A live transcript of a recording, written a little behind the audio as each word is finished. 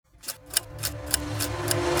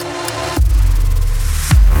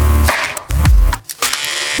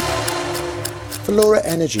Valeura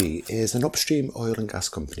Energy is an upstream oil and gas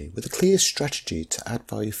company with a clear strategy to add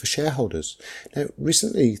value for shareholders. Now,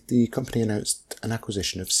 recently the company announced an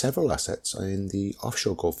acquisition of several assets in the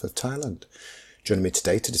offshore Gulf of Thailand. Joining me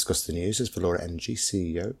today to discuss the news is Valeura Energy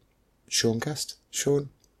CEO, Sean Guest. Sean,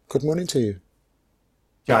 good morning to you.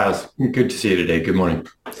 Giles, good to see you today. Good morning.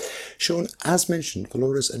 Sean, as mentioned,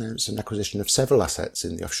 Valeura's announced an acquisition of several assets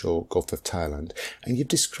in the offshore Gulf of Thailand, and you've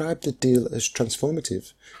described the deal as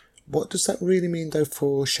transformative. What does that really mean, though,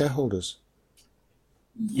 for shareholders?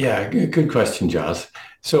 Yeah, good question, Giles.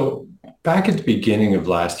 So back at the beginning of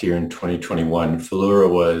last year in 2021, Valeura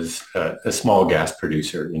was a small gas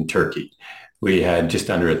producer in Turkey. We had just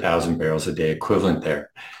under 1,000 barrels a day equivalent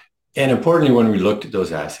there. And importantly, when we looked at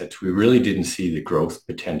those assets, we really didn't see the growth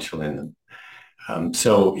potential in them.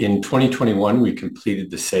 So in 2021, we completed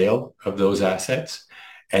the sale of those assets,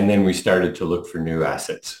 and then we started to look for new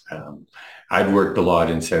assets. I'd worked a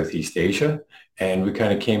lot in Southeast Asia, and we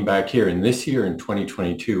kind of came back here. And this year in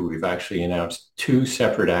 2022, we've actually announced two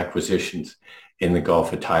separate acquisitions in the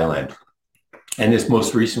Gulf of Thailand. And this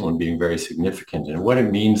most recent one being very significant. And what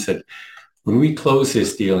it means that when we close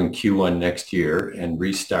this deal in Q1 next year and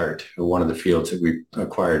restart one of the fields that we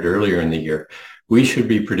acquired earlier in the year, we should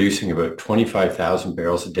be producing about 25,000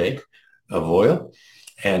 barrels a day of oil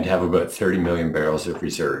and have about 30 million barrels of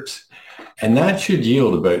reserves. And that should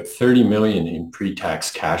yield about 30 million in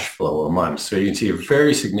pre-tax cash flow a month. So you can see a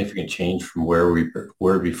very significant change from where we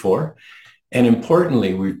were before. And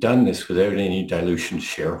importantly, we've done this without any dilution to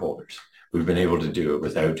shareholders. We've been able to do it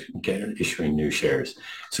without issuing new shares.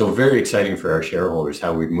 So very exciting for our shareholders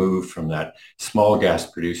how we've moved from that small gas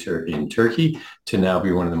producer in Turkey to now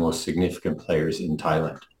be one of the most significant players in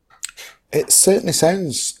Thailand. It certainly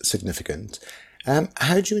sounds significant.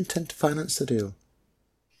 How do you intend to finance the deal?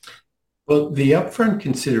 Well, the upfront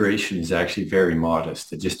consideration is actually very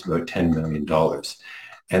modest at just about $10 million.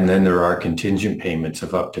 And then there are contingent payments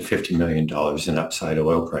of up to $50 million in upside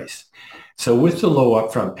oil price. So with the low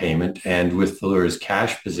upfront payment and with Valeura's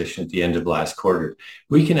cash position at the end of last quarter,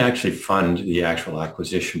 we can actually fund the actual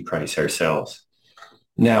acquisition price ourselves.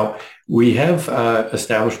 Now, we have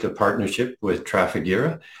established a partnership with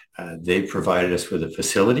Trafigura. They provided us with a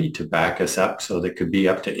facility to back us up, so that could be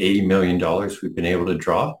up to $80 million we've been able to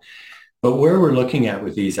draw. But where we're looking at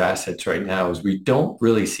with these assets right now is we don't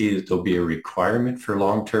really see that there'll be a requirement for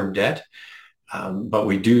long-term debt. But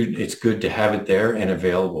we do, it's good to have it there and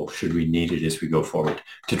available should we need it as we go forward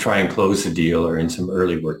to try and close the deal or in some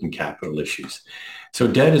early working capital issues. So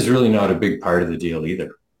debt is really not a big part of the deal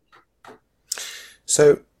either.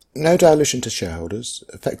 So no dilution to shareholders,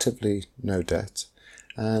 effectively no debt,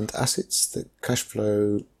 and assets that cash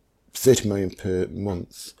flow 30 million per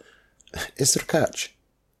month. Is there a catch?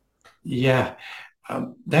 Yeah,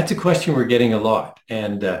 that's a question we're getting a lot.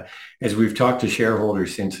 And as we've talked to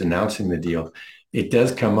shareholders since announcing the deal, it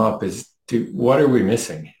does come up as to what are we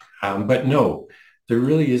missing? But no, there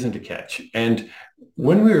really isn't a catch. And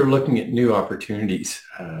when we were looking at new opportunities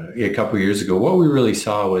a couple of years ago, what we really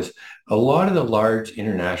saw was a lot of the large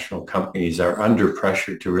international companies are under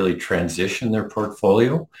pressure to really transition their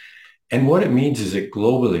portfolio. And what it means is that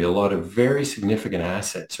globally, a lot of very significant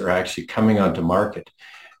assets are actually coming onto market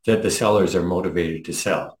that the sellers are motivated to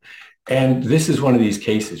sell. And this is one of these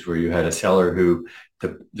cases where you had a seller who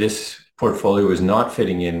this portfolio was not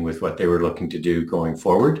fitting in with what they were looking to do going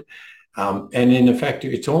forward. And in effect,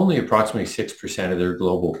 it's only approximately 6% of their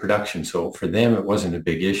global production. So for them, it wasn't a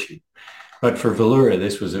big issue. But for Valeura,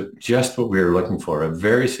 this was just what we were looking for, a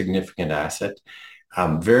very significant asset,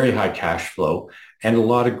 very high cash flow, and a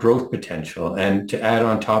lot of growth potential. And to add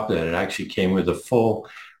on top of that, it actually came with a full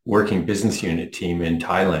working business unit team in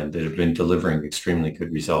Thailand that have been delivering extremely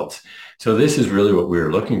good results. So this is really what we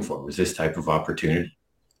were looking for, was this type of opportunity.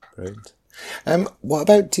 Brilliant. What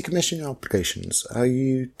about decommissioning obligations? Are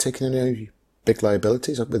you taking any big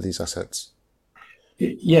liabilities up with these assets?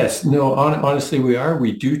 Yes, no, honestly, we are.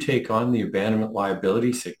 We do take on the abandonment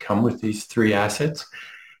liabilities that come with these three assets.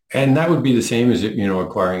 And that would be the same as,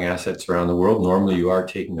 acquiring assets around the world. Normally, you are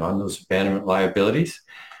taking on those abandonment liabilities.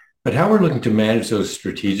 But how we're looking to manage those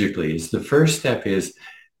strategically is the first step is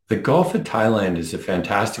the Gulf of Thailand is a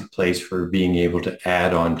fantastic place for being able to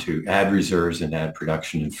add reserves and add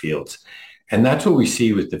production in fields. And that's what we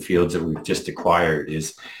see with the fields that we've just acquired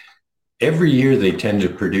is every year they tend to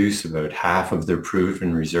produce about half of their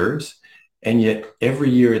proven reserves. And yet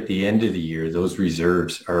every year at the end of the year, those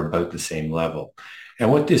reserves are about the same level.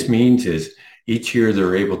 And what this means is each year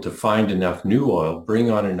they're able to find enough new oil,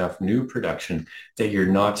 bring on enough new production that you're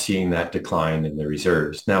not seeing that decline in the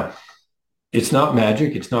reserves. Now, it's not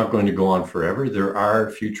magic. It's not going to go on forever. There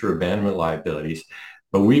are future abandonment liabilities,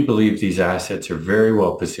 But we believe these assets are very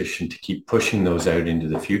well positioned to keep pushing those out into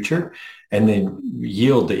the future and then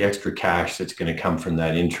yield the extra cash that's going to come from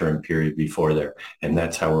that interim period before there. And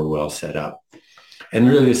that's how we're well set up. And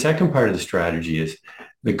really the second part of the strategy is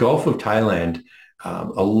the Gulf of Thailand.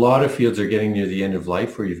 A lot of fields are getting near the end of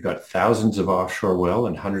life where you've got thousands of offshore well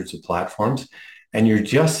and hundreds of platforms. And you're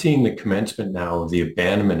just seeing the commencement now of the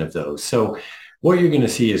abandonment of those. So what you're going to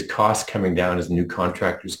see is costs coming down as new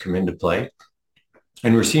contractors come into play.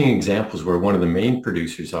 And we're seeing examples where one of the main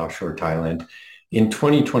producers offshore Thailand, in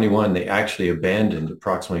 2021, they actually abandoned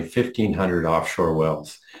approximately 1,500 offshore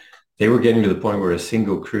wells. They were getting to the point where a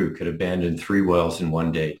single crew could abandon 3 wells in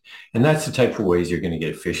one day. And that's the type of ways you're going to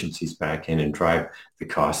get efficiencies back in and drive the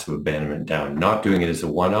cost of abandonment down. Not doing it as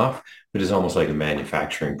a one-off, but as almost like a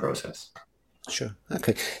manufacturing process. Sure.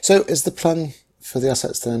 Okay. So is the plan for the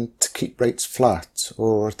assets then to keep rates flat,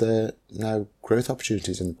 or are there now growth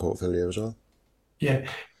opportunities in the portfolio as well? Yeah,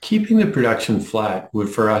 keeping the production flat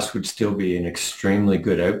for us would still be an extremely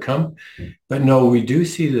good outcome. But no, we do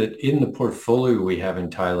see that in the portfolio we have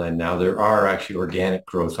in Thailand now, there are actually organic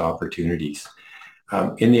growth opportunities.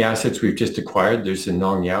 In the assets we've just acquired, there's the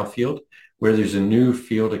Nong Yao field, where there's a new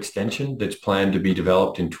field extension that's planned to be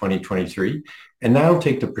developed in 2023. And that'll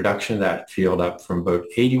take the production of that field up from about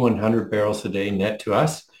 8,100 barrels a day net to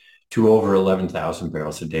us to over 11,000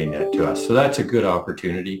 barrels a day net to us. So that's a good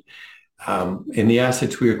opportunity. In the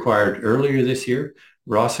assets we acquired earlier this year,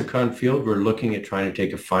 Rossukon Field, we're looking at trying to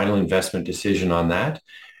take a final investment decision on that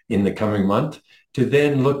in the coming month to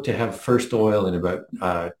then look to have first oil in about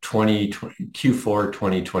Q4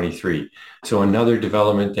 2023. So another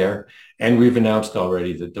development there. And we've announced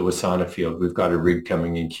already that the Wassana Field, we've got a rig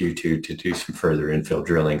coming in Q2 to do some further infill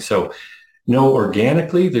drilling. So no,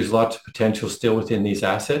 organically, there's lots of potential still within these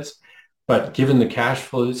assets. But given the cash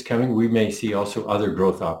flow that's coming, we may see also other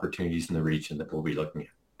growth opportunities in the region that we'll be looking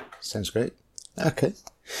at. Sounds great. Okay.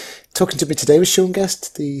 Talking to me today was Sean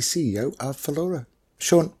Guest, the CEO of Valeura.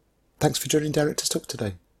 Sean, thanks for joining Director's Talk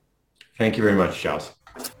today. Thank you very much, Giles.